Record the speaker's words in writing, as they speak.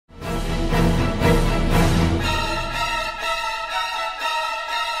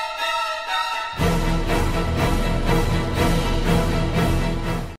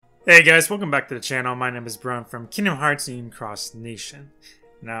Hey guys, welcome back to the channel. My name is Brian from Kingdom Hearts Union Cross Nation.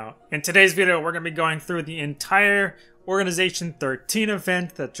 Now, in today's video, we're going to be going through the entire Organization 13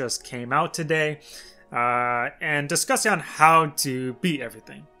 event that just came out today, and discussing on how to beat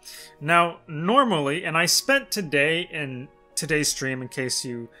everything. Now, normally, and I spent today in today's stream, in case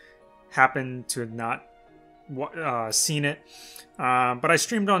you happen to have not seen it, but I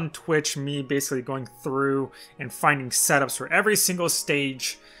streamed on Twitch, me basically going through and finding setups for every single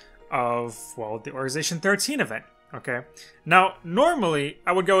stage of, well, the Organization 13 event, okay? Now, normally,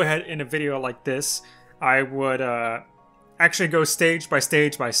 I would go ahead in a video like this, I would actually go stage by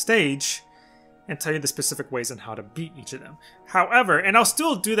stage by stage and tell you the specific ways on how to beat each of them. However, and I'll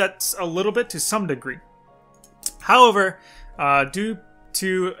still do that a little bit to some degree. However, due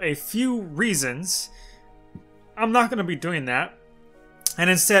to a few reasons, I'm not going to be doing that. And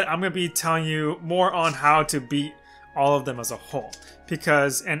instead, I'm going to be telling you more on how to beat all of them as a whole,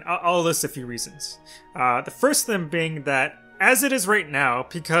 because, and I'll list a few reasons. The first of them being that, as it is right now,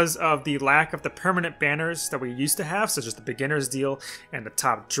 because of the lack of the permanent banners that we used to have, such as the beginner's deal and the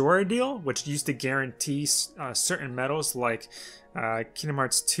top drawer deal, which used to guarantee certain medals like Kingdom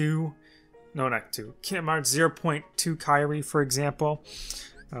Hearts 2, no, not 2, Kingdom Hearts 0.2 Kairi, for example.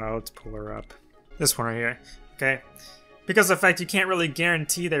 Let's pull her up. This one right here, okay? Because of the fact you can't really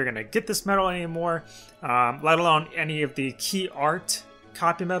guarantee that you're going to get this medal anymore, let alone any of the key art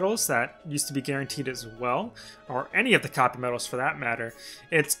copy medals that used to be guaranteed as well, or any of the copy medals for that matter,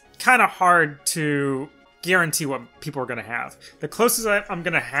 it's kind of hard to guarantee what people are going to have. The closest I'm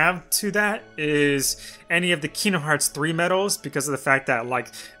going to have to that is any of the Kingdom Hearts 3 medals, because of the fact that, like,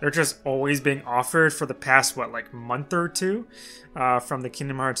 they're just always being offered for the past, what, like, month or two from the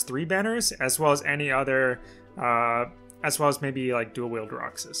Kingdom Hearts 3 banners, as well as any other as well as maybe like dual wield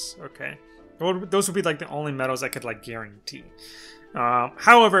Roxas, okay? Those would be like the only medals I could like guarantee.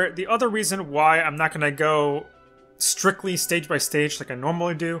 However, the other reason why I'm not going to go strictly stage by stage like I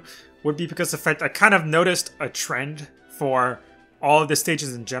normally do would be because of the fact I kind of noticed a trend for all of the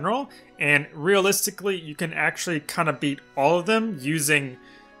stages in general, and realistically you can actually kind of beat all of them using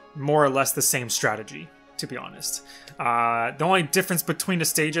more or less the same strategy, to be honest. The only difference between the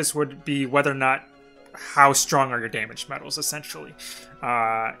stages would be whether or not how strong are your damage medals, essentially.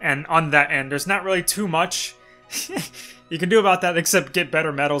 And on that end, there's not really too much you can do about that except get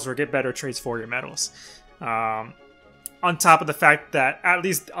better medals or get better traits for your medals. On top of the fact that, at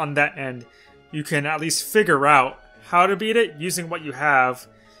least on that end, you can at least figure out how to beat it using what you have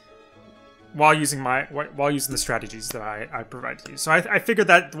while using the strategies that I provide to you. So I figured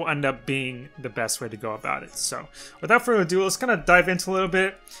that will end up being the best way to go about it. So without further ado, let's kind of dive into a little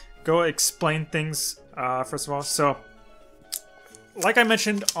bit, go explain things first of all. So, like I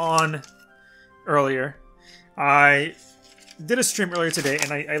mentioned on earlier, I did a stream earlier today,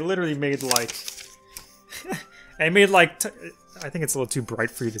 and I literally made like I think it's a little too bright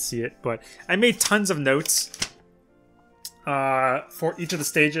for you to see it, but I made tons of notes for each of the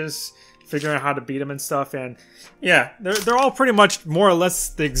stages, figuring out how to beat them and stuff. And yeah, they're all pretty much more or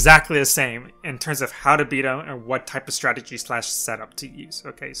less exactly the same in terms of how to beat them and what type of strategy / setup to use.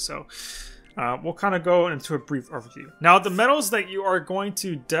 Okay, so we'll kind of go into a brief overview. Now, the medals that you are going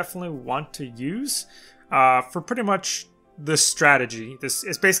to definitely want to use for pretty much this strategy, this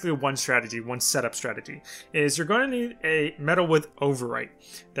is basically one strategy, one setup strategy, is you're going to need a medal with Overwrite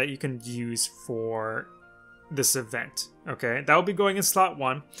that you can use for this event. Okay, that will be going in slot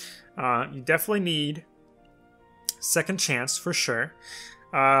 1. You definitely need Second Chance for sure.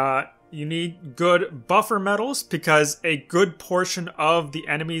 You need good buffer medals, because a good portion of the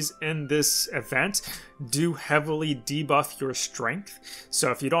enemies in this event do heavily debuff your strength.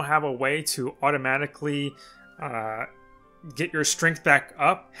 So if you don't have a way to automatically get your strength back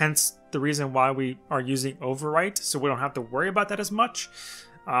up, hence the reason why we are using Overwrite, so we don't have to worry about that as much.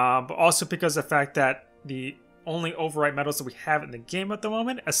 But also because of the fact that the only Overwrite medals that we have in the game at the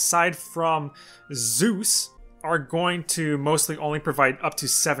moment, aside from Zeus, are going to mostly only provide up to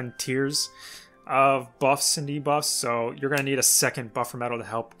 7 tiers of buffs and debuffs, so you're going to need a second buffer medal to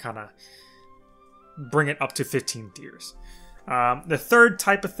help kind of bring it up to 15 tiers. The third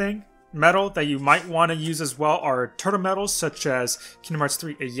type of medal that you might want to use as well are turtle medals, such as Kingdom Hearts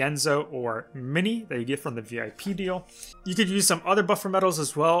 3 Ayenzo or Mini that you get from the VIP deal. You could use some other buffer medals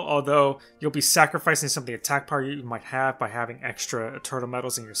as well, although you'll be sacrificing some of the attack power you might have by having extra turtle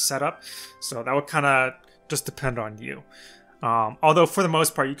medals in your setup, so that would kind of just depend on you. Although for the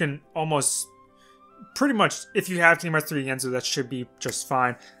most part, you can almost pretty much, if you have Kingdom Hearts 3 Ayenzo, that should be just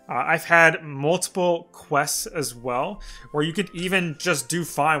fine. I've had multiple quests as well, where you could even just do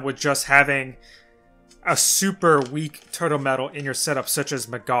fine with just having a super weak turtle metal in your setup, such as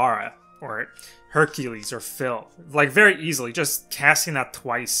Megara or Hercules or Phil, like very easily, just casting that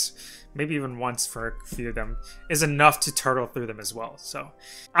twice, maybe even once for a few of them, is enough to turtle through them as well. So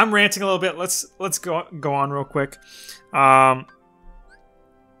I'm ranting a little bit. Let's go on real quick. I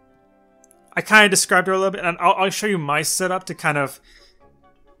kind of described it a little bit, and I'll show you my setup to kind of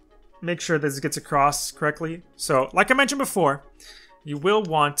make sure this gets across correctly. So, like I mentioned before, you will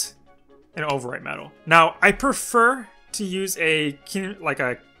want an overwrite medal. Now, I prefer to use a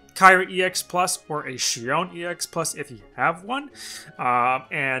Kyrie EX Plus or a Xion EX Plus if you have one,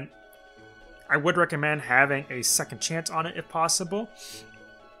 and I would recommend having a second chance on it if possible.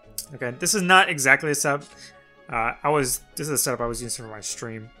 Okay, this is not exactly a setup. This is a setup I was using for my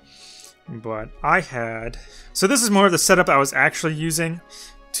stream, but I had. So this is more of the setup I was actually using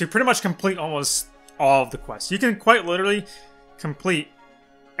to pretty much complete almost all of the quests. You can quite literally complete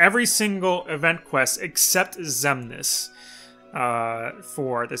every single event quest except Xemnas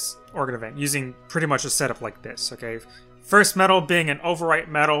for this Organ event using pretty much a setup like this. Okay, first medal being an overwrite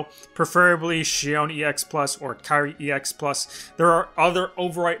medal, preferably Xion EX Plus or Kyrie EX Plus. There are other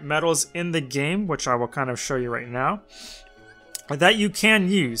overwrite medals in the game, which I will kind of show you right now, that you can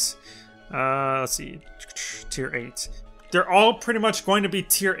use. Let's see, tier 8. They're all pretty much going to be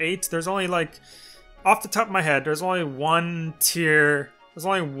tier 8. There's only, like, off the top of my head, there's only one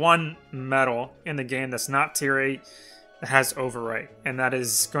medal in the game that's not tier 8 that has overwrite, and that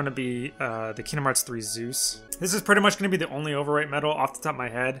is going to be the Kingdom Hearts 3 Zeus. This is pretty much going to be the only overwrite medal off the top of my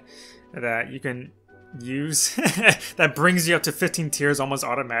head that you can use that brings you up to 15 tiers almost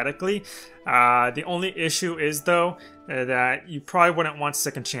automatically. The only issue is, though, that you probably wouldn't want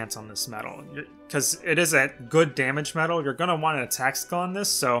second chance on this medal, because it is a good damage medal. You're going to want an attack skill on this,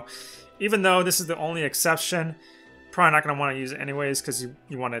 so even though this is the only exception, probably not going to want to use it anyways, because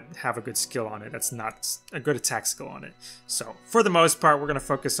you want to have a good skill on it. That's not a good attack skill on it. So for the most part, we're going to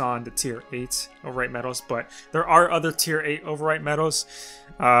focus on the tier 8 overwrite medals, but there are other tier 8 overwrite medals.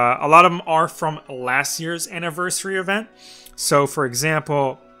 A lot of them are from last year's anniversary event. So for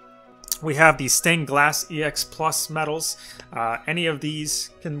example, we have the Stained Glass EX Plus medals. Any of these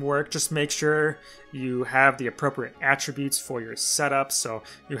can work. Just make sure you have the appropriate attributes for your setup. So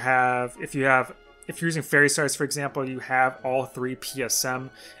you have, if you're using Fairy Stars, for example, you have all 3 PSM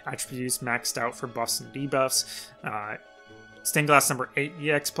attributes maxed out for buffs and debuffs. Stained Glass number 8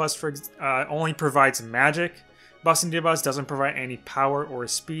 EX Plus only provides magic buffs and debuffs, doesn't provide any power or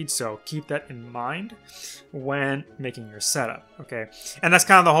speed, so keep that in mind when making your setup, okay? And that's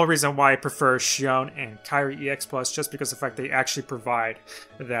kind of the whole reason why I prefer Xion and Kyrie EX Plus, just because of the fact they actually provide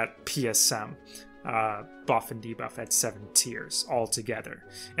that PSM buff and debuff at 7 tiers altogether,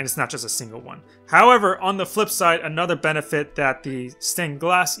 and it's not just a single one. However, on the flip side, another benefit that the Stained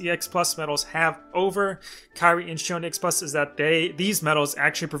Glass EX Plus medals have over Kyrie and Xion EX Plus is that these medals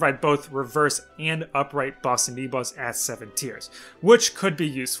actually provide both reverse and upright buffs and debuffs at 7 tiers, which could be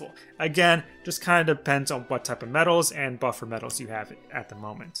useful. Again, just kind of depends on what type of medals and buffer medals you have at the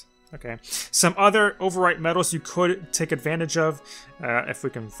moment. Okay, some other overwrite medals you could take advantage of, if we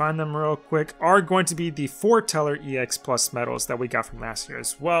can find them real quick, are going to be the Foreteller EX Plus medals that we got from last year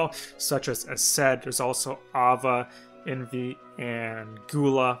as well, such as said. There's also Ava, Envy, and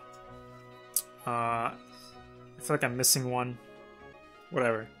Gula. I feel like I'm missing one.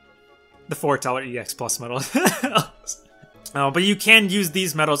 Whatever. The Foreteller EX Plus medal. But you can use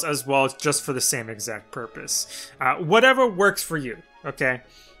these medals as well, just for the same exact purpose. Whatever works for you, okay?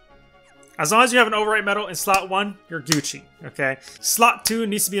 As long as you have an overwrite medal in slot 1, you're Gucci, okay? Slot 2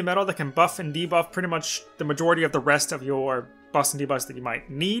 needs to be a medal that can buff and debuff pretty much the majority of the rest of your buffs and debuffs that you might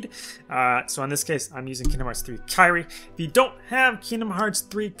need. So in this case, I'm using Kingdom Hearts 3 Kyrie. If you don't have Kingdom Hearts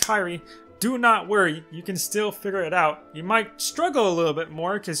 3 Kyrie, do not worry. You can still figure it out. You might struggle a little bit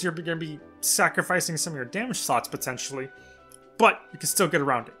more because you're going to be sacrificing some of your damage slots potentially, but you can still get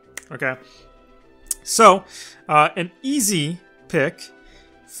around it, okay? So, an easy pick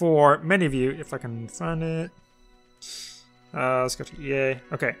for many of you, if I can find it, let's go to EA.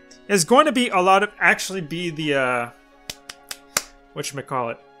 Okay, is going to be a lot of the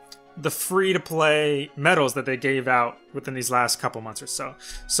whatchamacallit, the free-to-play medals that they gave out within these last couple months or so.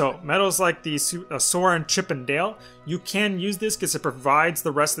 So medals like the Soren, Chip, and Dale, you can use this because it provides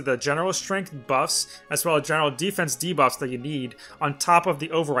the rest of the general strength buffs as well as general defense debuffs that you need on top of the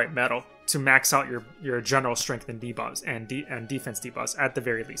overwrite medal to max out your general strength and debuffs and defense debuffs at the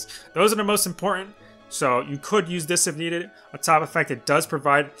very least. Those are the most important, so you could use this if needed. On top of the fact it does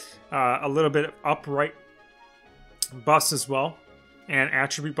provide a little bit of upright buffs as well, and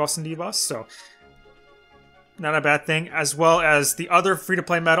attribute buffs and debuffs, so not a bad thing, as well as the other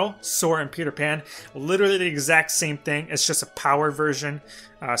free-to-play medal, Soar and Peter Pan. Literally the exact same thing, it's just a power version.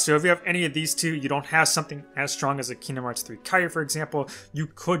 So if you have any of these two, you don't have something as strong as a Kingdom Hearts 3 Kaya, for example, you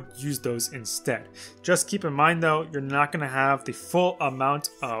could use those instead. Just keep in mind though, you're not going to have the full amount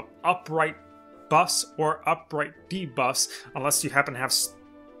of upright buffs or upright debuffs unless you happen to have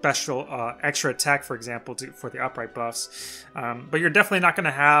special extra attack, for example, for the upright buffs. But you're definitely not going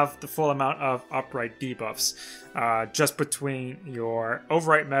to have the full amount of upright debuffs just between your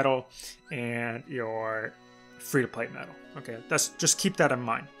overwrite medal and your free-to-play medal. Okay, just keep that in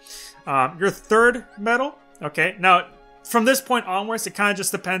mind. Your third medal, okay, now from this point onwards, it kind of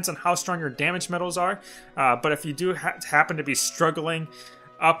just depends on how strong your damage medals are. But if you do happen to be struggling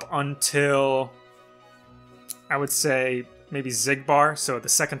up until, I would say, maybe Xigbar, so the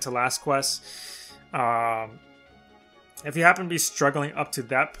second to last quest. If you happen to be struggling up to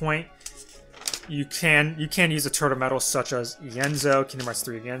that point, you can use a turtle medal such as Yenzo, Kingdom Hearts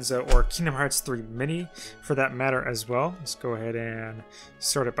 3 Yenzo, or Kingdom Hearts 3 Mini for that matter as well. Let's go ahead and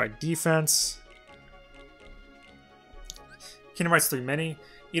sort it by defense. Kingdom Hearts 3 Mini.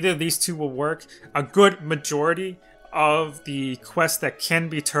 Either of these two will work. A good majority of the quests that can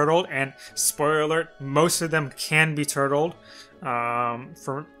be turtled, and spoiler alert, most of them can be turtled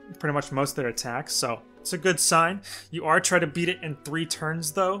for pretty much most of their attacks, so it's a good sign. You are trying to beat it in 3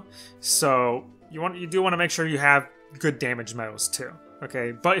 turns though, so you do want to make sure you have good damage medals too.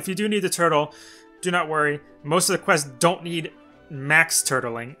 Okay, but if you do need the turtle, do not worry. Most of the quests don't need max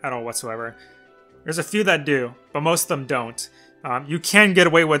turtling at all whatsoever. There's a few that do, but most of them don't. You can get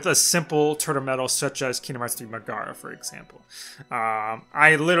away with a simple turtle medal such as Kingdom Hearts 3 Megara, for example.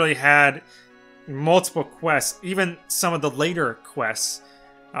 I literally had multiple quests, even some of the later quests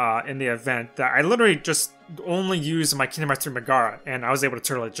in the event, that I literally just only used my Kingdom Hearts 3 Megara, and I was able to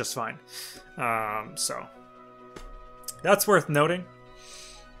turtle it just fine. So that's worth noting.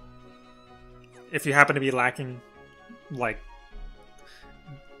 If you happen to be lacking, like,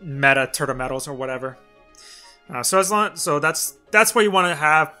 meta turtle medals or whatever. So that's what you want to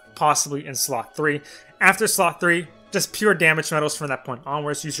have possibly in slot 3. After slot 3, just pure damage medals from that point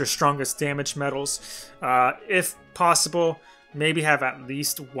onwards. Use your strongest damage medals. If possible, maybe have at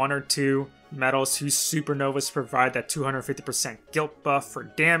least 1 or 2 medals whose supernovas provide that 250% guilt buff for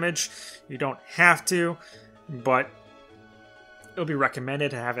damage. You don't have to, but it'll be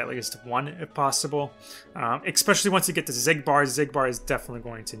recommended to have at least 1 if possible. Especially once you get to Xigbar. Xigbar is definitely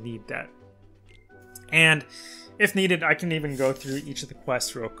going to need that. And if needed, I can even go through each of the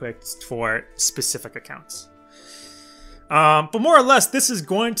quests real quick for specific accounts. But more or less, this is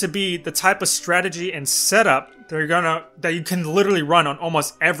going to be the type of strategy and setup that you can literally run on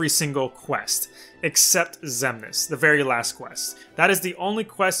almost every single quest, except Xemnas, the very last quest. That is the only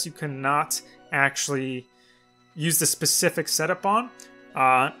quest you cannot actually use the specific setup on.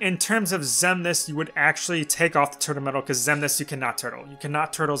 In terms of Xemnas, you would actually take off the turtle medal, because Xemnas you cannot turtle. You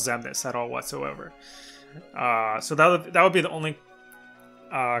cannot turtle Xemnas at all whatsoever. So that would be the only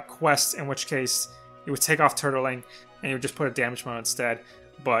quest in which case you would take off turtling and you would just put a damage mode instead.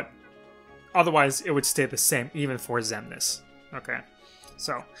 But otherwise, it would stay the same even for Xemnas. Okay,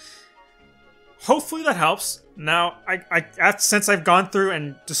 so hopefully that helps. Now, since I've gone through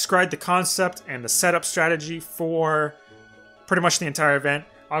and described the concept and the setup strategy for pretty much the entire event,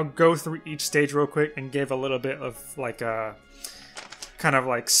 I'll go through each stage real quick and give a little bit of like a kind of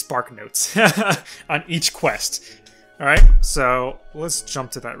like spark notes on each quest. Alright, so let's jump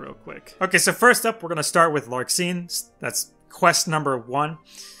to that real quick. Okay, so first up, we're going to start with Larxene. That's quest number 1.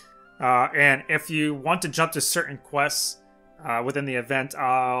 And if you want to jump to certain quests within the event,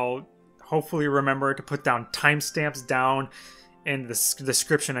 I'll hopefully remember to put down timestamps down in the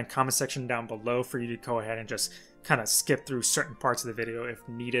description and comment section down below for you to go ahead and just kind of skip through certain parts of the video if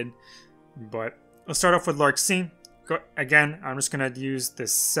needed. But let's start off with Larxene. Again, I'm just going to use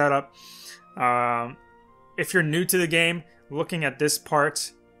this setup. If you're new to the game, looking at this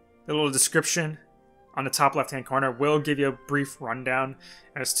part, the little description on the top left-hand corner will give you a brief rundown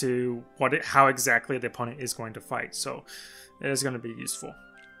as to how exactly the opponent is going to fight. So it is going to be useful.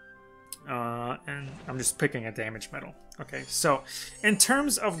 And I'm just picking a damage medal. Okay, so in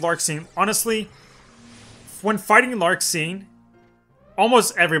terms of Larxene, honestly, when fighting Larxene,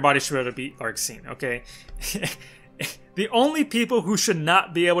 almost everybody should be able to beat Larxene, okay? The only people who should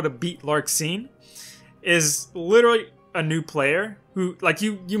not be able to beat Larxene is literally a new player who, like,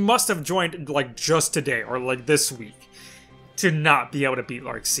 you must have joined, like, just today or, like, this week to not be able to beat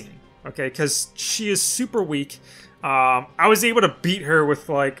Larxene, okay? Because she is super weak. I was able to beat her with,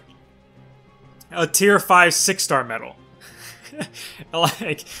 like, a tier 5 6-star medal.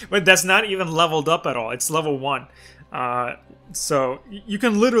 Like, but that's not even leveled up at all. It's level 1. So you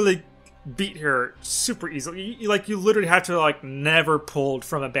can literally beat her super easily. You literally have to like never pulled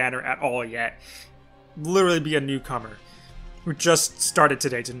from a banner at all yet. Literally be a newcomer who just started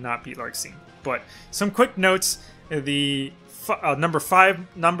today to not beat Larxene. But some quick notes: the number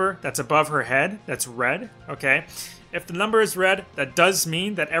 5 number that's above her head, that's red. Okay, if the number is red, that does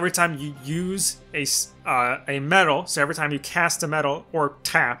mean that every time you use a medal, so every time you cast a medal or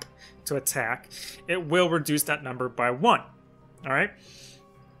tap to attack, it will reduce that number by 1. All right.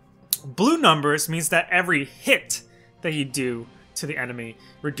 Blue numbers means that every hit that you do to the enemy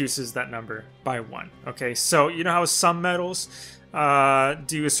reduces that number by 1. Okay, so you know how some medals do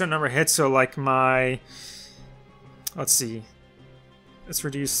a certain number of hits. So like my, let's see, let's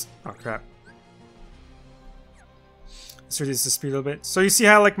reduce. Oh crap. Let's reduce the speed a little bit. So you see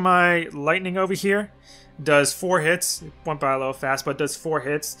how like my lightning over here does 4 hits. It went by a little fast, but it does 4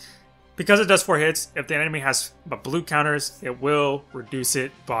 hits. Because it does 4 hits, if the enemy has blue counters, it will reduce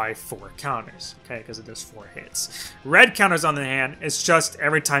it by 4 counters. Okay, because it does 4 hits. Red counters, on the hand, it's just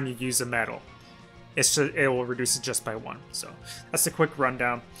every time you use a medal. It will reduce it just by 1. So that's a quick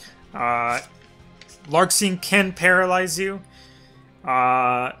rundown. Larxene can paralyze you,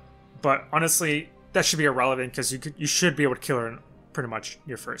 but honestly, that should be irrelevant because you should be able to kill her in pretty much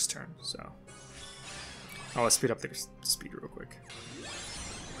your first turn. So let's speed up the speed real quick.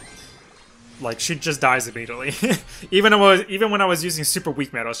 Like, she just dies immediately. even when I was using super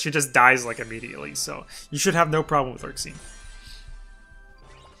weak medals, she just dies like immediately. So you should have no problem with Larxene.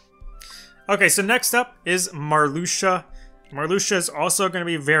 Okay, so next up is Marluxia. Marluxia is also going to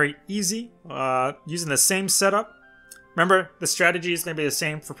be very easy, using the same setup. Remember, the strategy is going to be the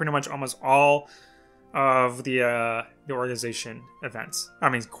same for pretty much almost all of the organization events. I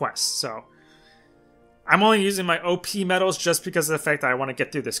mean, quests. So I'm only using my OP medals just because of the fact that I want to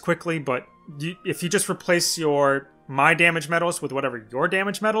get through this quickly, but if you just replace my damage medals with whatever your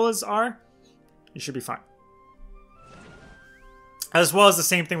damage medals are, you should be fine. As well as the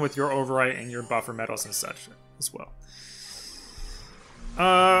same thing with your overwrite and your buffer medals and such as well.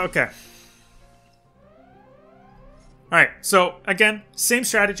 Okay. Alright, so again, same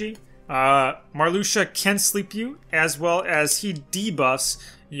strategy. Marluxia can sleep you, as well as he debuffs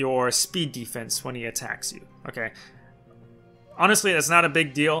your speed defense when he attacks you. Okay. Honestly, that's not a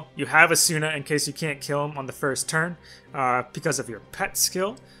big deal. You have Asuna in case you can't kill him on the first turn because of your pet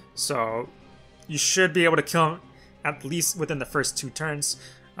skill. So you should be able to kill him at least within the first 2 turns.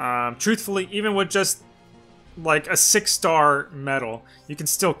 Truthfully, even with just like a 6-star medal, you can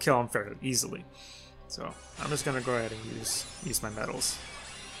still kill him fairly easily. So I'm just going to go ahead and use my medals.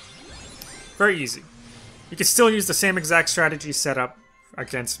 Very easy. You can still use the same exact strategy setup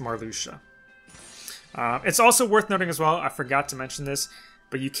against Marluxia. It's also worth noting as well, I forgot to mention this,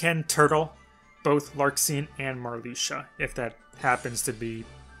 but you can turtle both Larxene and Marluxia if that happens to be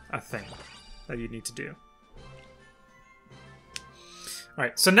a thing that you need to do.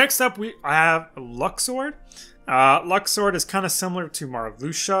 Alright, so next up I have Luxord. Luxord is kind of similar to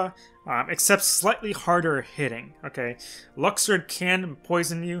Marluxia, except slightly harder hitting. Okay, Luxord can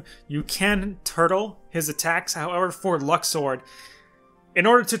poison you. You can turtle his attacks. However, for Luxord, in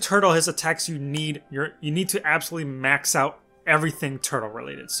order to turtle his attacks, you need to absolutely max out everything turtle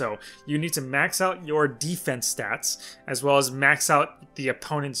related. So you need to max out your defense stats as well as max out the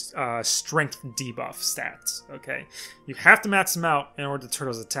opponent's strength debuff stats. Okay, you have to max them out in order to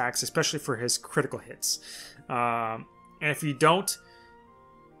turtle his attacks, especially for his critical hits. And if you don't,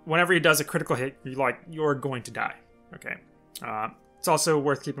 whenever he does a critical hit, you're going to die. Okay. It's also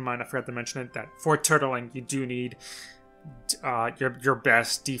worth keeping in mind, I forgot to mention it, that for turtling you do need your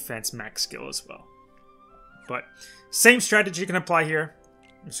best defense max skill as well. But same strategy can apply here.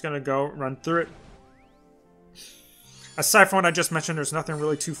 I'm just gonna go run through it. Aside from what I just mentioned, there's nothing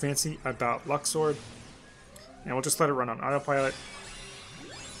really too fancy about Luxord, and we'll just let it run on autopilot.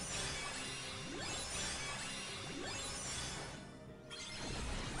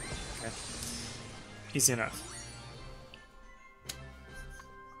 Okay, easy enough.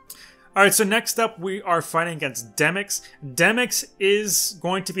 Alright, so next up we are fighting against Demyx. Demyx is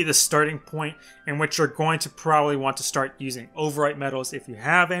going to be the starting point in which you're going to probably want to start using overwrite medals if you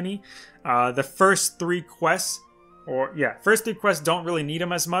have any. The first 3 quests, don't really need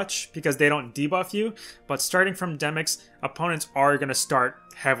them as much because they don't debuff you, but starting from Demyx, opponents are going to start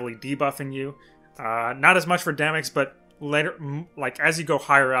heavily debuffing you. Not as much for Demyx, but later, like as you go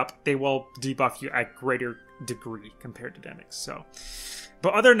higher up, they will debuff you at greater degree compared to Demyx. So,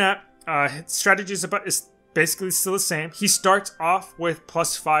 but other than that, strategy is basically still the same. He starts off with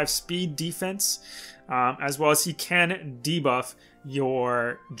 +5 speed defense, as well as he can debuff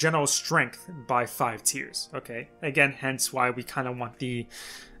your general strength by 5 tiers. Okay, again, hence why we kind of want the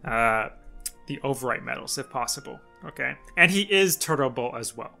overwrite medals if possible. Okay, and he is turtleable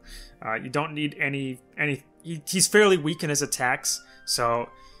as well. You don't need any. He's fairly weak in his attacks, so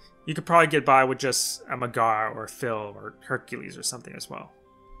you could probably get by with just a Magar or Phil or Hercules or something as well.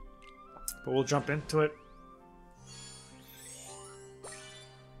 But we'll jump into it.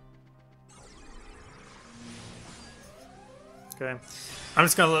 Okay, I'm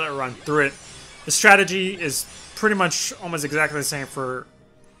just gonna let it run through it. The strategy is pretty much almost exactly the same for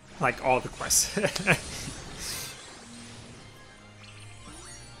like all the quests.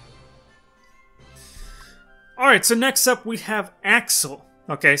 Alright, so next up we have Axel.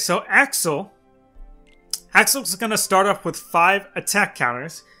 Okay, so Axel's gonna start off with 5 attack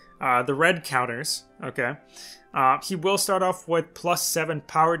counters, the red counters, okay. He will start off with +7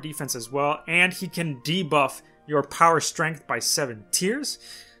 power defense as well, and he can debuff your power strength by 7 tiers.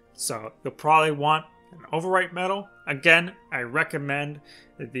 So you'll probably want an overwrite medal. Again, I recommend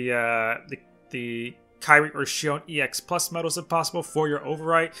the Kyrie or Shion EX Plus medals if possible for your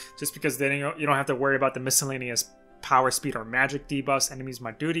overwrite, just because then you don't have to worry about the miscellaneous power, speed, or magic debuffs enemies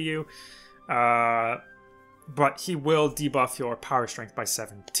might do to you. But he will debuff your power strength by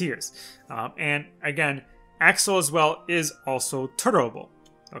 7 tiers. And again, Axel as well is also turtleable.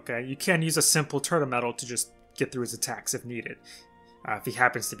 Okay, you can use a simple turtle medal to just get through his attacks if needed, if he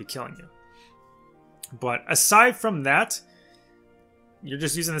happens to be killing you. But aside from that, you're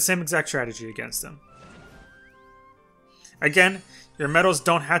just using the same exact strategy against him. Again, your medals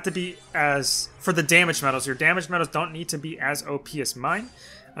don't have to be as... For the damage medals, your damage medals don't need to be as OP as mine.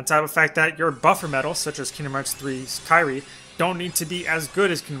 On top of the fact that your buffer medals, such as Kingdom Hearts 3's Kyrie, don't need to be as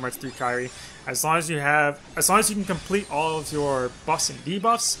good as Kingdom Hearts 3 Kyrie. As long as you can complete all of your buffs and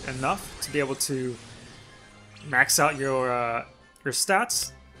debuffs enough to be able to max out your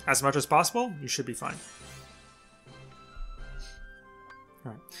stats as much as possible, you should be fine.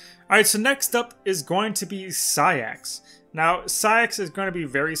 Alright, so next up is going to be Saix. Now, Saix is going to be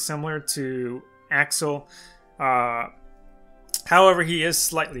very similar to Axel. However, he is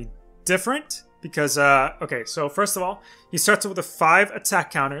slightly different because, okay, so first of all, he starts with the 5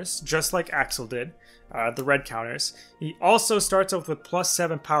 attack counters, just like Axel did, the red counters. He also starts off with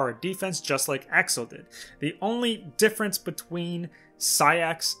 +7 power defense, just like Axel did. The only difference between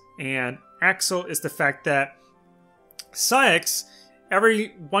Saix and Axel is the fact that Saix,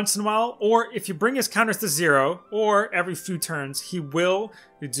 every once in a while, or if you bring his counters to 0, or every few turns, he will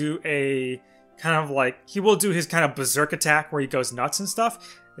do a kind of like, he will do his kind of berserk attack where he goes nuts and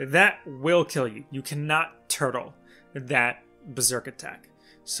stuff. That will kill you. You cannot turtle that berserk attack.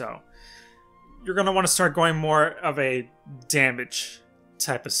 So you're going to want to start going more of a damage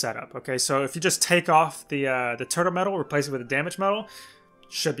type of setup. Okay, so if you just take off the turtle medal, replace it with a damage medal,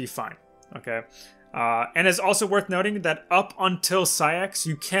 should be fine. Okay. And it's also worth noting that up until Saix,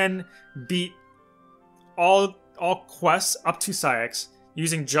 you can beat all quests up to Saix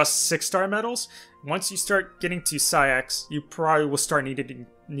using just 6-star medals. Once you start getting to Saix, you probably will start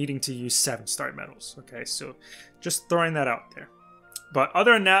needing to use 7-star medals. Okay, so just throwing that out there. But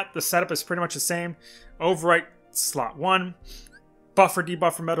other than that, the setup is pretty much the same. Overwrite slot 1, buffer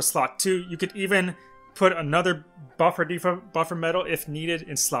debuffer medal slot 2. You could even put another buffer medal if needed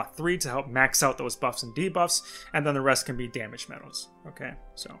in slot 3 to help max out those buffs and debuffs, and then the rest can be damage medals. Okay,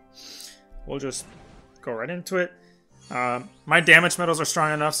 so we'll just go right into it. My damage medals are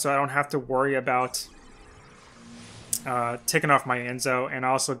strong enough so I don't have to worry about taking off my Enzo, and I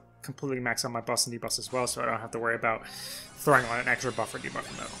also completely max out my buffs and debuffs as well, so I don't have to worry about throwing on an extra buffer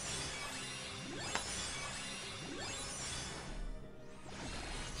debuffer medal.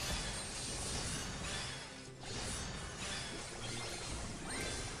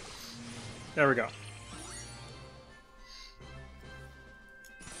 There we go.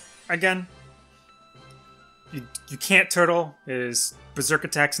 Again, you can't turtle. It is berserk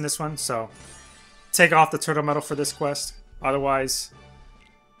attacks in this one, so take off the turtle medal for this quest. Otherwise,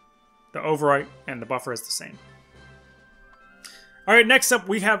 the overwrite and the buffer is the same. Alright, next up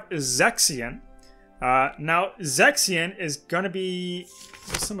we have Zexion. Now, Zexion is going to be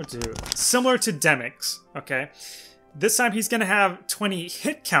similar to Demyx, okay? This time he's going to have 20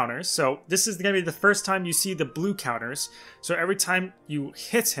 hit counters, so this is going to be the first time you see the blue counters. So every time you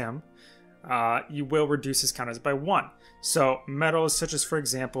hit him, you will reduce his counters by 1. So medals such as, for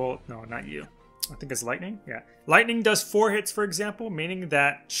example, no, not you. I think it's Lightning. Yeah, Lightning does 4 hits, for example, meaning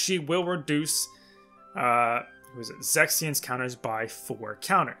that she will reduce Zexion's counters by 4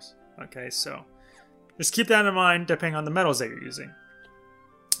 counters. Okay, so just keep that in mind depending on the medals that you're using.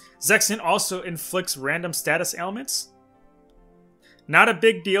 Zexion also inflicts random status ailments. Not a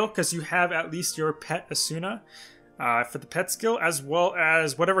big deal, because you have at least your pet Asuna for the pet skill, as well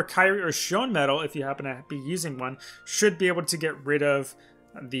as whatever Kyrie or Shone medal, if you happen to be using one, should be able to get rid of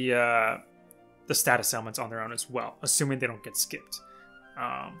the status ailments on their own as well, assuming they don't get skipped.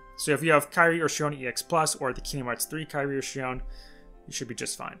 So if you have Kyrie or Shone EX Plus or the Kingdom Hearts 3 Kyrie or Shone, you should be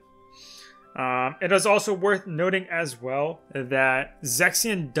just fine. It is also worth noting as well that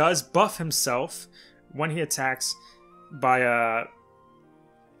Zexion does buff himself when he attacks by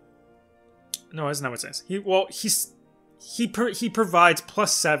no, that's not what it says. He provides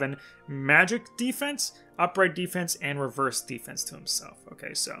 +7 magic defense, upright defense, and reverse defense to himself.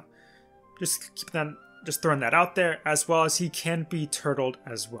 Okay, so just throwing that out there, as well as he can be turtled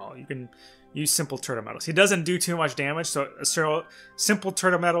as well. You can use simple turtle metals. He doesn't do too much damage, so simple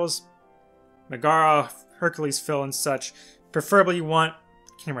turtle metals, Megara, Hercules Fill, and such. Preferably you want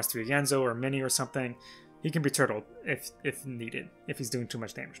Kingdom Hearts 3 Genzo or Mini or something. He can be turtled if needed, if he's doing too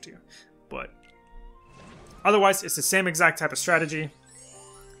much damage to you. But otherwise, it's the same exact type of strategy.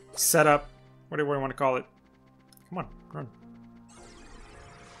 Setup, whatever you want to call it. Come on, run.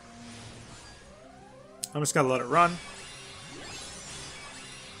 I'm just gonna let it run.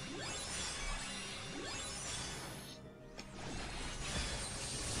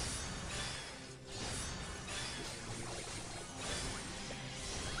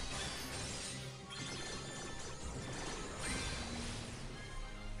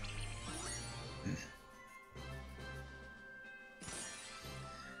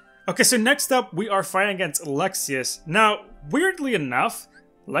 Okay, so next up, we are fighting against Lexaeus. Now, weirdly enough,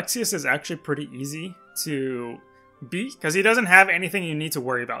 Lexaeus is actually pretty easy to beat, because he doesn't have anything you need to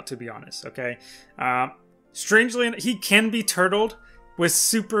worry about, to be honest, okay? Strangely, he can be turtled with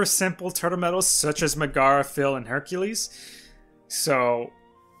super simple turtle metals, such as Megara, Phil, and Hercules. So,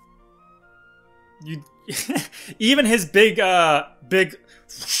 you even his big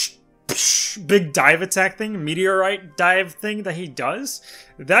dive attack thing, meteorite dive thing that he does,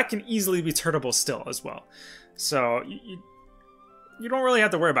 that can easily be turtable still as well. So you don't really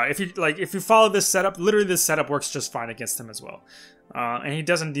have to worry about it. If you follow this setup, literally this setup works just fine against him as well. And he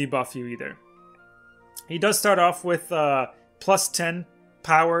doesn't debuff you either. He does start off with +10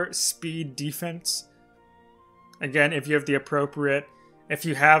 power, speed, defense. Again, if you have the appropriate, if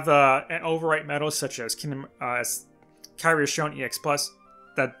you have an overwrite medal such as Kyrie Shone EX Plus,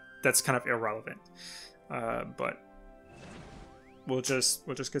 that's kind of irrelevant. But we'll just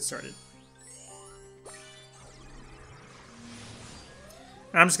get started.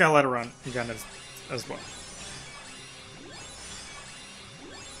 And I'm just gonna let it run again as well.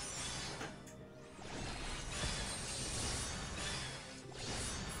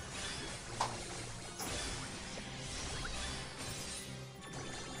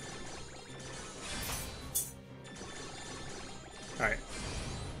 Alright.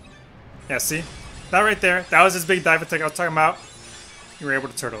 Yeah, see? That right there, that was his big dive attack I was talking about. You were able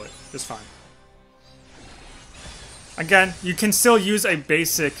to turtle it just fine. Again, you can still use a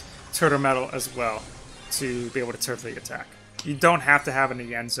basic turtle medal as well to be able to turtle the attack. You don't have to have an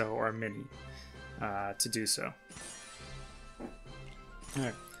Genzo or a Mini to do so.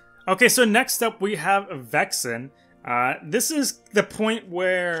 Alright. Okay, so next up we have Vexen. This is the point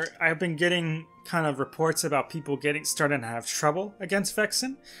where I've been getting kind of reports about people starting to have trouble against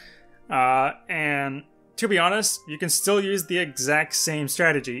Vexen. And to be honest, you can still use the exact same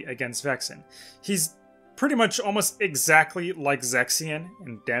strategy against Vexen. He's pretty much almost exactly like Zexion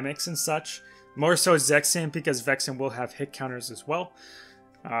and Demyx and such. More so Zexion because Vexen will have hit counters as well.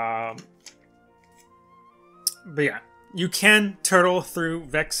 But yeah, you can turtle through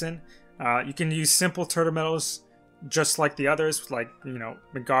Vexen. You can use simple turtle metals just like the others, like, you know,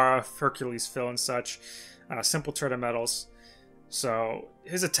 Megara, Hercules Fill, and such. Simple turtle metals. So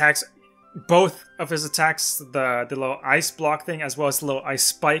his attacks, both of his attacks, the little ice block thing as well as the little ice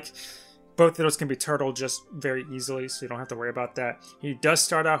spike, both of those can be turtled just very easily, so you don't have to worry about that. He does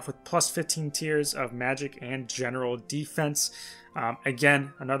start off with +15 tiers of magic and general defense.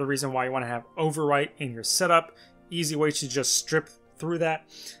 Again, another reason why you want to have overwrite in your setup. Easy way to just strip through that.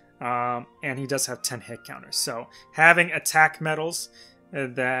 And he does have 10 hit counters. So having attack medals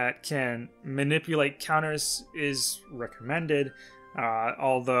that can manipulate counters is recommended.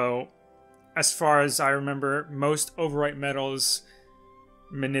 Although, as far as I remember, most overwrite medals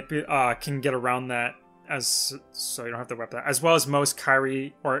can get around that, so you don't have to rep that, as well as most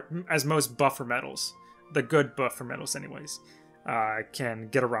Kyrie, or as most buffer medals, the good buffer medals anyways, can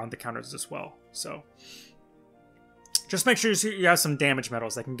get around the counters as well. So just make sure you have some damage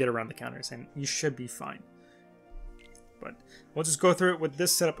medals that can get around the counters, and you should be fine. but we'll just go through it with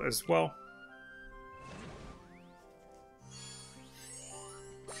this setup as well.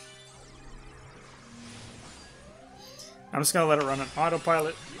 I'm just going to let it run on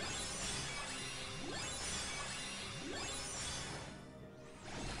autopilot.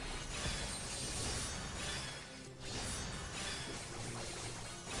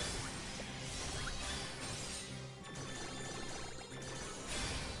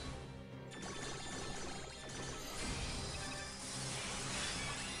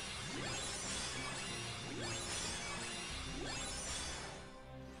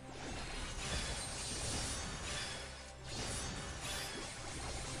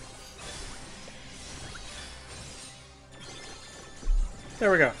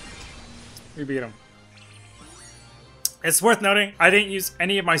 There we go. We beat him. It's worth noting, I didn't use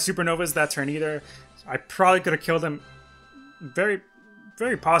any of my supernovas that turn either. I probably could have killed him very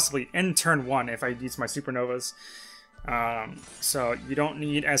possibly in turn 1 if I used my supernovas. So you don't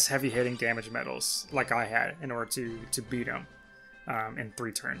need as heavy hitting damage medals like I had in order to beat him in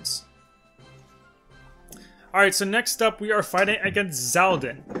 3 turns. Alright, so next up we are fighting against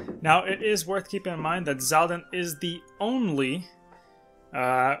Xaldin. Now it is worth keeping in mind that Xaldin is the only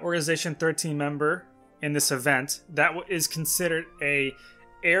Organization 13 member in this event that is considered a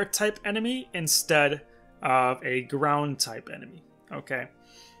air type enemy instead of a ground type enemy. Okay.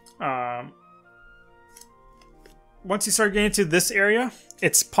 Once you start getting into this area,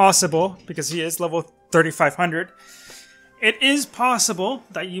 it's possible, because he is level 3500, it is possible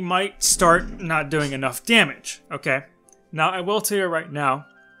that you might start not doing enough damage. Okay. Now I will tell you right now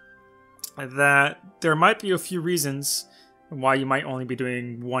that there might be a few reasons why you might only be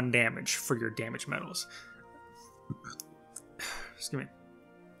doing 1 damage for your damage medals. Excuse me.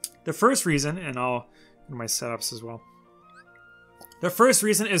 The first reason, and I'll do my setups as well. The first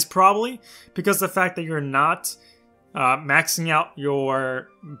reason is probably because of the fact that you're not maxing out your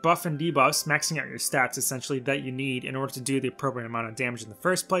buff and debuffs, maxing out your stats essentially that you need in order to do the appropriate amount of damage in the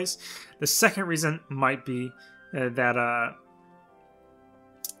first place. The second reason might be that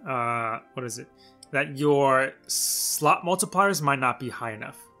what is it? That your slot multipliers might not be high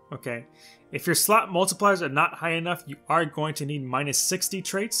enough, okay? If your slot multipliers are not high enough, you are going to need minus 60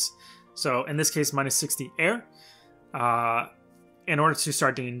 traits, so in this case minus 60 air, in order to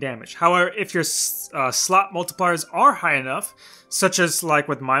start doing damage. However, if your slot multipliers are high enough, such as like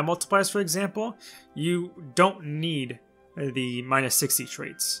with my multipliers for example, you don't need the minus 60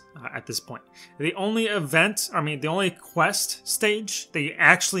 traits at this point. The only the only quest stage that you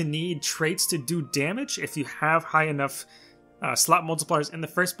actually need traits to do damage if you have high enough slot multipliers in the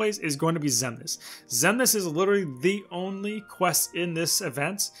first place is going to be Xemnas. Xemnas is literally the only quest in this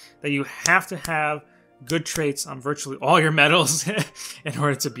event that you have to have good traits on virtually all your medals in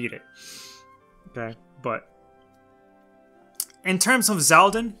order to beat it. Okay, but in terms of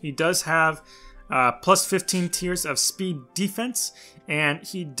Xaldin, he does have plus 15 tiers of speed defense, and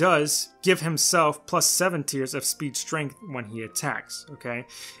he does give himself plus 7 tiers of speed strength when he attacks, okay?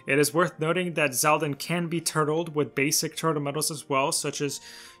 It is worth noting that Xaldin can be turtled with basic turtle medals as well, such as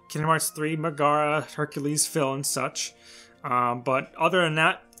Kingdom Hearts 3, Megara, Hercules, Phil, and such. But other than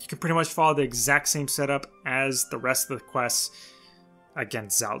that, you can pretty much follow the exact same setup as the rest of the quests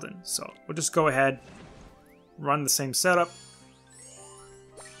against Xaldin. So we'll just go ahead, run the same setup.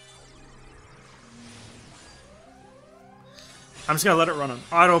 I'm just going to let it run on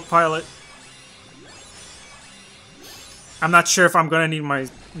autopilot. I'm not sure if I'm going to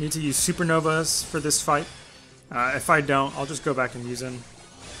need to use supernovas for this fight. If I don't, I'll just go back and use them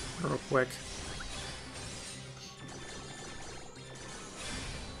real quick.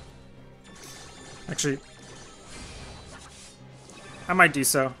 Actually, I might do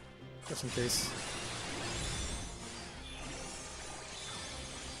so, just in case.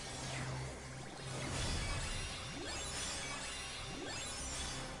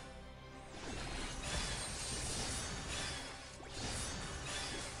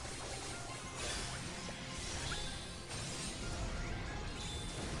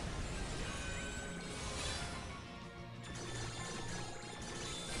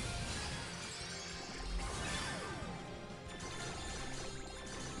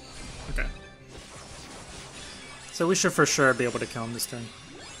 Okay. So we should for sure be able to kill him this turn.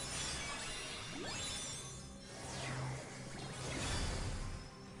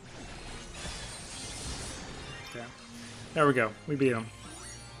 Okay. There we go. We beat him.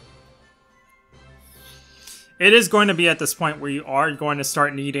 It is going to be at this point where you are going to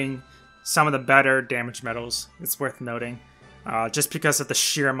start needing some of the better damage medals. It's worth noting. Just because of the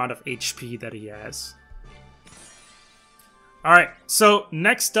sheer amount of HP that he has. Alright, so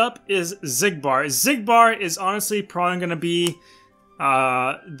next up is Xigbar. Xigbar is honestly probably going to be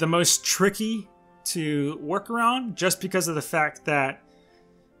the most tricky to work around, just because of the fact that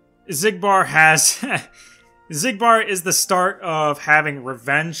Xigbar has... Xigbar is the start of having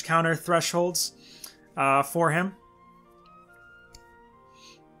revenge counter thresholds for him.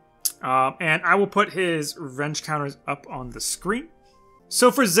 And I will put his revenge counters up on the screen. So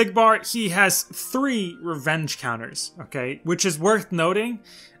for Xigbar, he has 3 revenge counters, okay? Which is worth noting,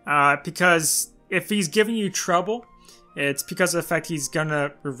 because if he's giving you trouble, it's because of the fact he's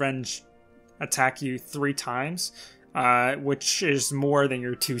gonna revenge attack you 3 times, which is more than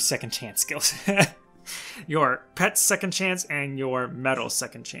your 2 second chance skills. Your pet second chance and your metal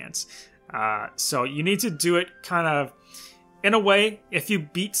second chance. So you need to do it kind of in a way. If you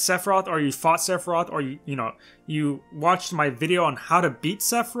beat Sephiroth, or you fought Sephiroth, or you watched my video on how to beat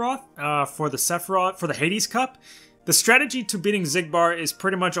Sephiroth for the Hades Cup, the strategy to beating Xigbar is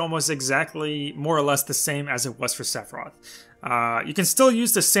pretty much almost exactly more or less the same as it was for Sephiroth. You can still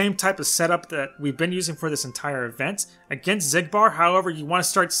use the same type of setup that we've been using for this entire event against Xigbar. However, you want to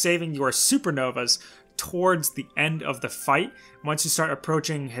start saving your supernovas towards the end of the fight once you start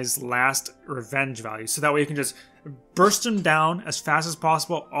approaching his last revenge value, so that way you can just burst him down as fast as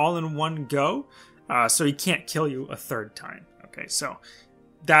possible all in one go, so he can't kill you a 3rd time. Okay, so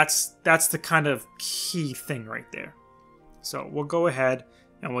that's the kind of key thing right there. So we'll go ahead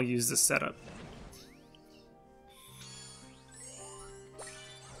and we'll use this setup.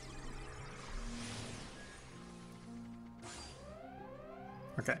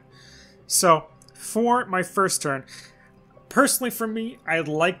 Okay, so for my first turn, personally for me, I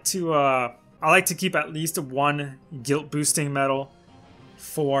like to keep at least 1 guilt boosting medal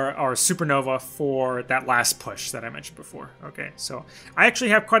for our supernova for that last push that I mentioned before. Okay, so I actually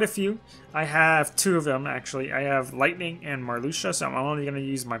have quite a few. I have 2 of them actually. I have Lightning and Marluxia, so I'm only going to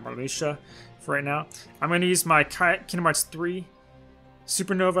use my Marluxia for right now. I'm going to use my Kingdom Hearts 3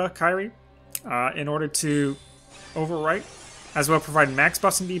 supernova Kairi in order to overwrite, as well provide max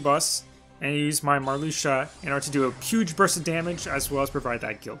buffs and debuffs, and use my Marluxia in order to do a huge burst of damage, as well as provide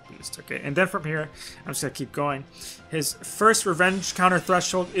that guilt boost. Okay, and then from here, I'm just going to keep going. His first revenge counter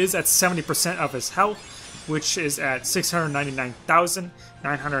threshold is at 70% of his health, which is at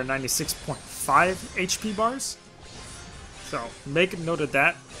 699,996.5 HP bars. So make a note of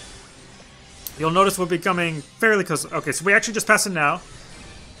that. You'll notice we'll be coming fairly close. Okay, so we actually just passed it now.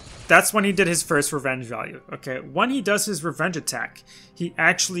 That's when he did his first revenge value. Okay, when he does his revenge attack, he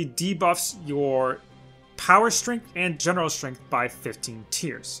actually debuffs your power strength and general strength by 15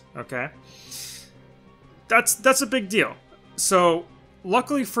 tiers. Okay, that's a big deal. So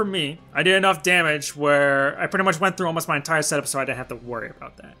luckily for me, I did enough damage where I pretty much went through almost my entire setup, so I didn't have to worry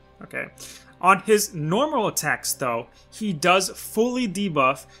about that. Okay, on his normal attacks though, he does fully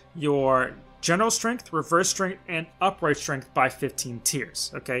debuff your general strength, reverse strength, and upright strength by 15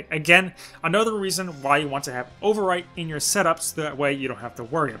 tiers. Okay, again, another reason why you want to have overwrite in your setup, so that way you don't have to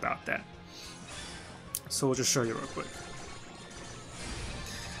worry about that. So we'll just show you real quick.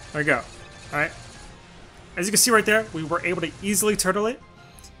 There we go. Alright. As you can see right there, we were able to easily turtle it,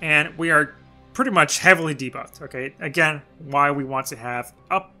 and we are pretty much heavily debuffed. Okay, again, why we want to have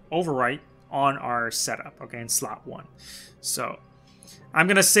overwrite on our setup, okay, in slot 1. So I'm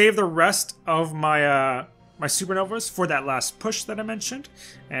gonna save the rest of my my supernovas for that last push that I mentioned,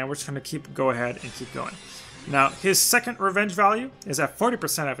 and we're just gonna go ahead and keep going. Now, his second revenge value is at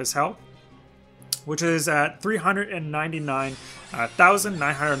 40% of his health, which is at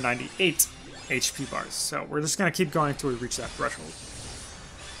 399,998 HP bars. So we're just gonna keep going until we reach that threshold.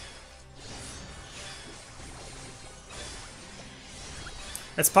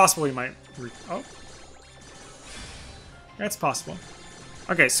 It's possible we might. Oh, it's possible.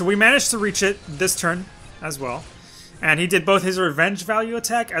 Okay, so we managed to reach it this turn as well. And he did both his revenge value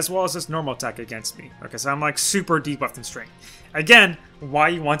attack as well as his normal attack against me. Okay, so I'm like super debuffed in strength. Again, why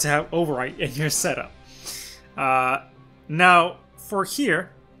you want to have overwrite in your setup. Now, for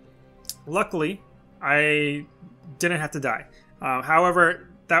here, luckily, I didn't have to die. However,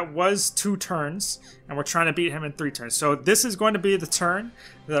 that was 2 turns, and we're trying to beat him in 3 turns. So this is going to be the turn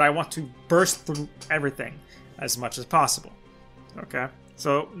that I want to burst through everything as much as possible. Okay,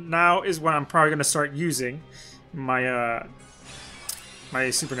 so now is when I'm probably going to start using my my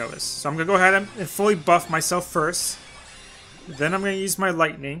supernovas. So I'm going to go ahead and fully buff myself first. Then I'm going to use my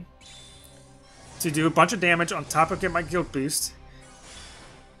lightning to do a bunch of damage on top of get my guilt boost.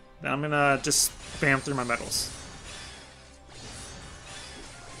 Then I'm going to just spam through my medals.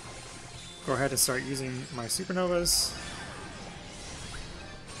 Go ahead and start using my supernovas.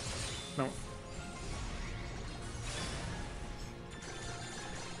 No.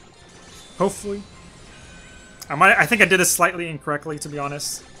 Hopefully. I think I did this slightly incorrectly, to be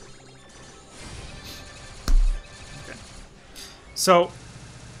honest. Okay. So,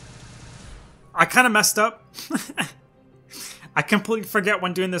 I kind of messed up. I completely forget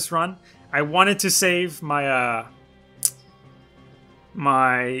when doing this run. I wanted to save my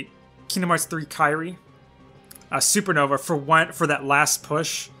my Kingdom Hearts 3 Kairi Supernova for that last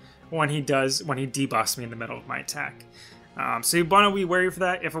push when he debuffs me in the middle of my attack. So you want to be wary for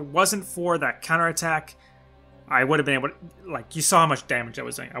that. If it wasn't for that counterattack, I would have been able to, like, you saw how much damage I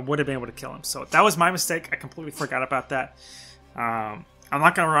was doing. I would have been able to kill him. So that was my mistake. I completely forgot about that. I'm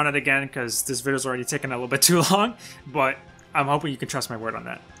not going to run it again because this video's already taken a little bit too long, but I'm hoping you can trust my word on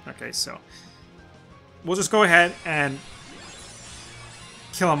that. Okay, so we'll just go ahead and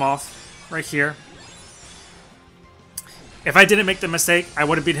kill him off right here. If I didn't make the mistake, I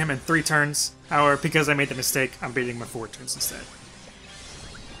would have beat him in 3 turns. However, because I made the mistake, I'm beating him in 4 turns instead.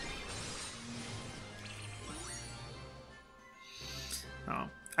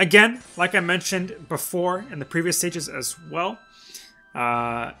 Again, like I mentioned before in the previous stages as well,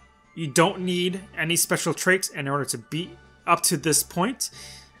 you don't need any special traits in order to beat up to this point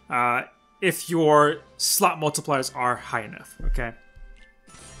if your slot multipliers are high enough, okay?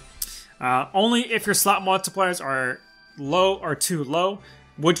 Only if your slot multipliers are low or too low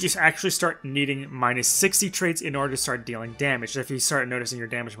would you actually start needing minus 60 traits in order to start dealing damage if you start noticing your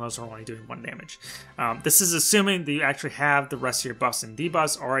damage models are only doing 1 damage. This is assuming that you actually have the rest of your buffs and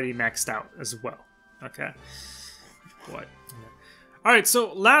debuffs already maxed out as well. Okay. What? Alright,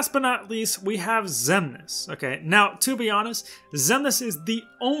 so last but not least, we have Xemnas. Okay, now to be honest, Xemnas is the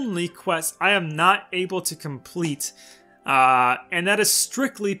only quest I am not able to complete. And that is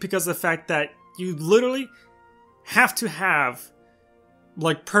strictly because of the fact that you literally have to have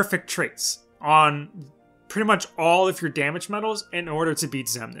like perfect traits on pretty much all of your damage medals in order to beat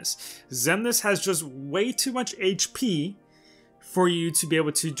Xemnas. Xemnas has just way too much HP for you to be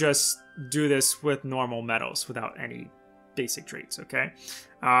able to just do this with normal medals without any basic traits, okay?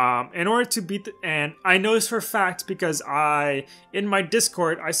 In order to beat and I know this for a fact because in my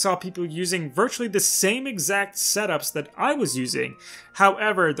Discord, I saw people using virtually the same exact setups that I was using.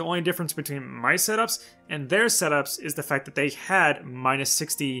 However, the only difference between my setups and their setups is the fact that they had minus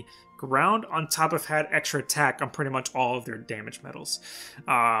 60 ground on top of had extra attack on pretty much all of their damage medals,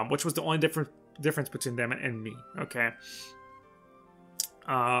 which was the only difference between them and me, okay?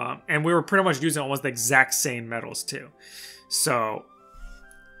 And we were pretty much using almost the exact same medals too. So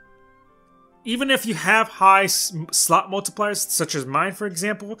even if you have high slot multipliers, such as mine, for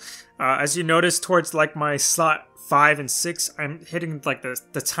example, as you notice towards like my slot 5 and 6, I'm hitting like the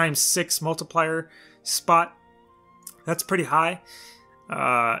 ×6 multiplier spot. That's pretty high.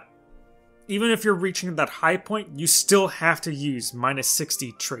 Even if you're reaching that high point, you still have to use minus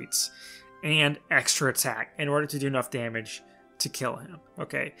 60 traits and extra attack in order to do enough damage to kill him.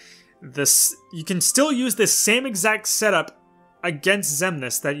 Okay, you can still use this same exact setup against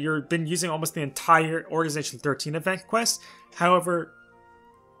Xemnas that you've been using almost the entire Organization 13 event quest. However,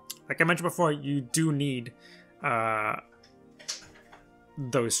 like I mentioned before, you do need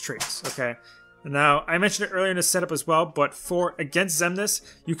those traits, okay? Now, I mentioned it earlier in the setup as well, but against Xemnas,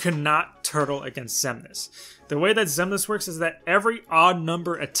 you cannot turtle against Xemnas. The way that Xemnas works is that every odd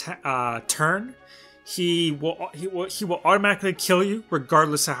number turn, he will automatically kill you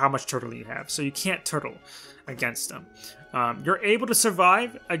regardless of how much turtle you have. So you can't turtle against him. You're able to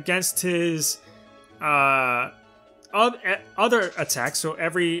survive against his other attacks. So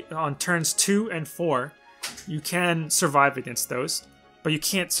on turns 2 and 4, you can survive against those, but you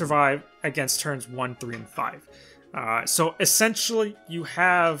can't survive against turns 1, 3, and 5. So essentially, you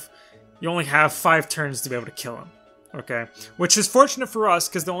only have 5 turns to be able to kill him. Okay, which is fortunate for us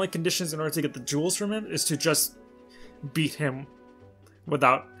because the only conditions in order to get the jewels from him is to just beat him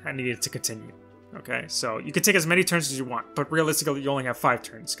without needing to continue. Okay, so you can take as many turns as you want, but realistically you only have 5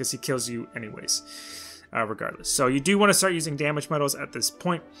 turns because he kills you anyways, regardless. So you do want to start using damage medals at this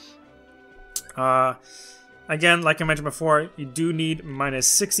point. Again, like I mentioned before, you do need minus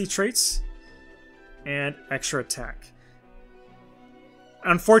 60 traits and extra attack.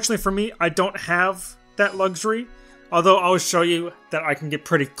 Unfortunately for me, I don't have that luxury. Although I'll show you that I can get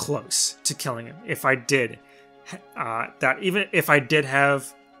pretty close to killing him if I did even if I did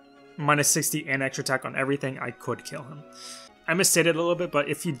have minus 60 and extra attack on everything, I could kill him. I misstated a little bit, but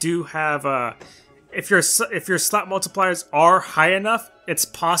if you do have if your slot multipliers are high enough, it's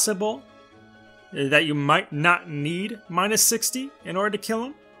possible that you might not need minus 60 in order to kill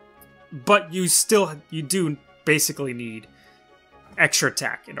him, but you do basically need extra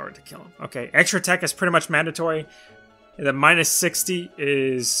attack in order to kill him. Okay, extra attack is pretty much mandatory. The minus 60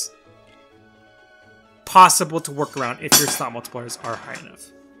 is possible to work around if your slot multipliers are high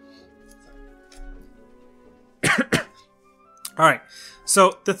enough. Alright,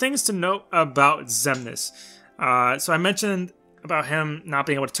 so the things to note about Xemnas. So I mentioned about him not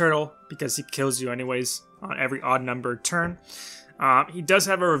being able to turtle because he kills you anyways on every odd numbered turn. He does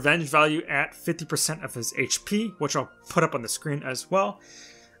have a revenge value at 50% of his HP, which I'll put up on the screen as well,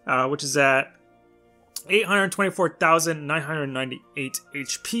 which is at 824,998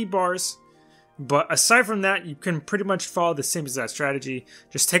 HP bars. But aside from that, you can pretty much follow the same exact strategy.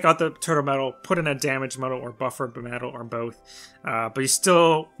 Just take out the turtle medal, put in a damage medal or buffer medal or both. But you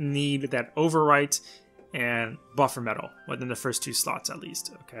still need that overwrite and buffer medal within the first 2 slots at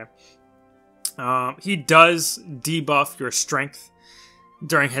least. Okay. He does debuff your strength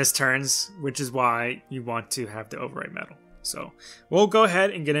during his turns, which is why you want to have the overwrite medal. So we'll go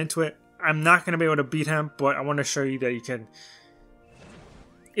ahead and get into it. I'm not going to be able to beat him, but I want to show you that you can,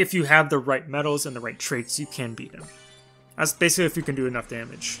 if you have the right medals and the right traits, you can beat him. That's basically if you can do enough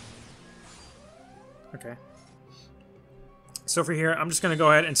damage. Okay. So for here, I'm just going to go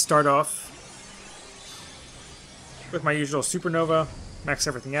ahead and start off with my usual supernova, max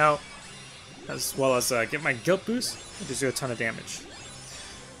everything out, as well as get my guilt boost, and just do a ton of damage.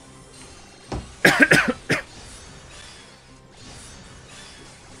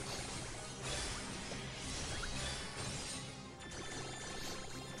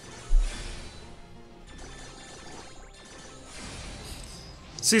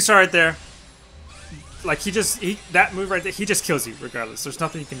 So you saw right there, like that move right there, he just kills you regardless. There's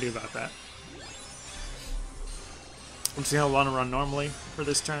nothing you can do about that. I'm just gonna want to run normally for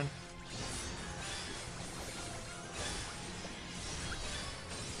this turn.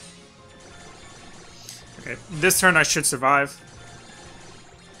 Okay, this turn I should survive.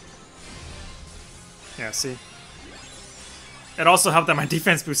 Yeah, see? It also helped that my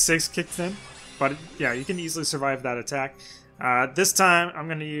defense boost 6 kicked in, but yeah, you can easily survive that attack. This time, I'm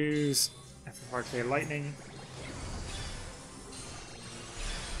going to use FFRK Lightning.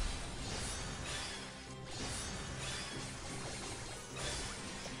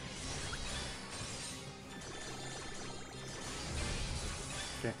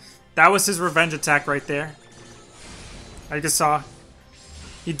 Okay, that was his revenge attack right there. I just saw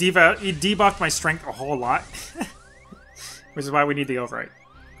he debuffed my strength a whole lot, which is why we need the override.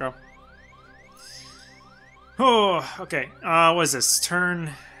 Go. Oh, okay. What is this?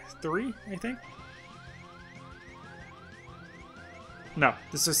 Turn 3, I think? No,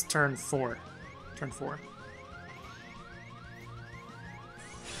 this is turn 4. Turn 4.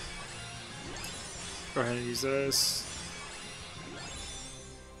 Go ahead and use this.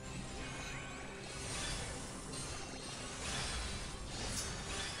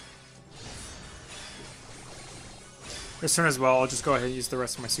 This turn as well, I'll just go ahead and use the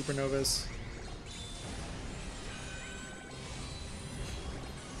rest of my supernovas.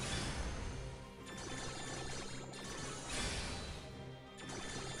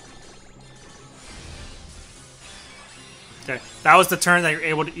 Okay, that was the turn that you're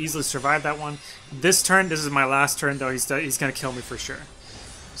able to easily survive that one. This turn, this is my last turn though, he's going to kill me for sure.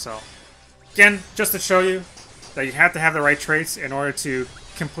 So, again, just to show you that you have to have the right traits in order to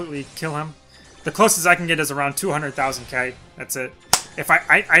completely kill him. The closest I can get is around 200,000 K. That's it. If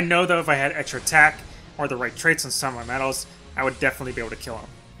I know though if I had extra attack or the right traits on some of my medals, I would definitely be able to kill him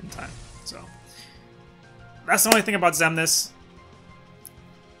in time. So, that's the only thing about Xemnas.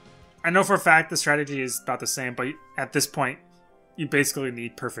 I know for a fact the strategy is about the same, but at this point, you basically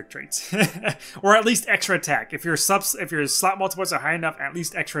need perfect traits. Or at least extra attack. If your slot multipliers are high enough, at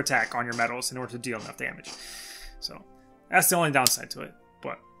least extra attack on your medals in order to deal enough damage. So, that's the only downside to it.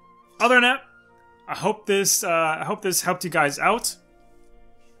 But, other than that, I hope this helped you guys out.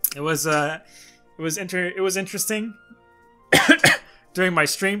 It was interesting during my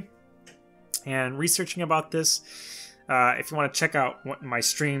stream and researching about this. If you want to check out my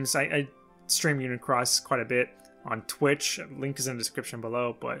streams, I stream Unicross quite a bit on Twitch. Link is in the description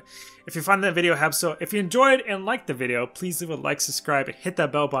below. But if you find that video helpful, if you enjoyed and liked the video, please leave a like, subscribe, and hit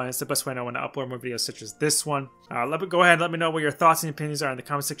that bell button. It's the best way I know when to upload more videos such as this one. Go ahead and let me know what your thoughts and opinions are in the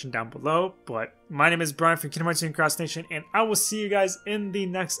comment section down below. But my name is Brian from Kingdom Hearts Unicross Nation, and I will see you guys in the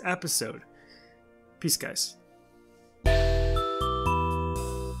next episode. Peace, guys.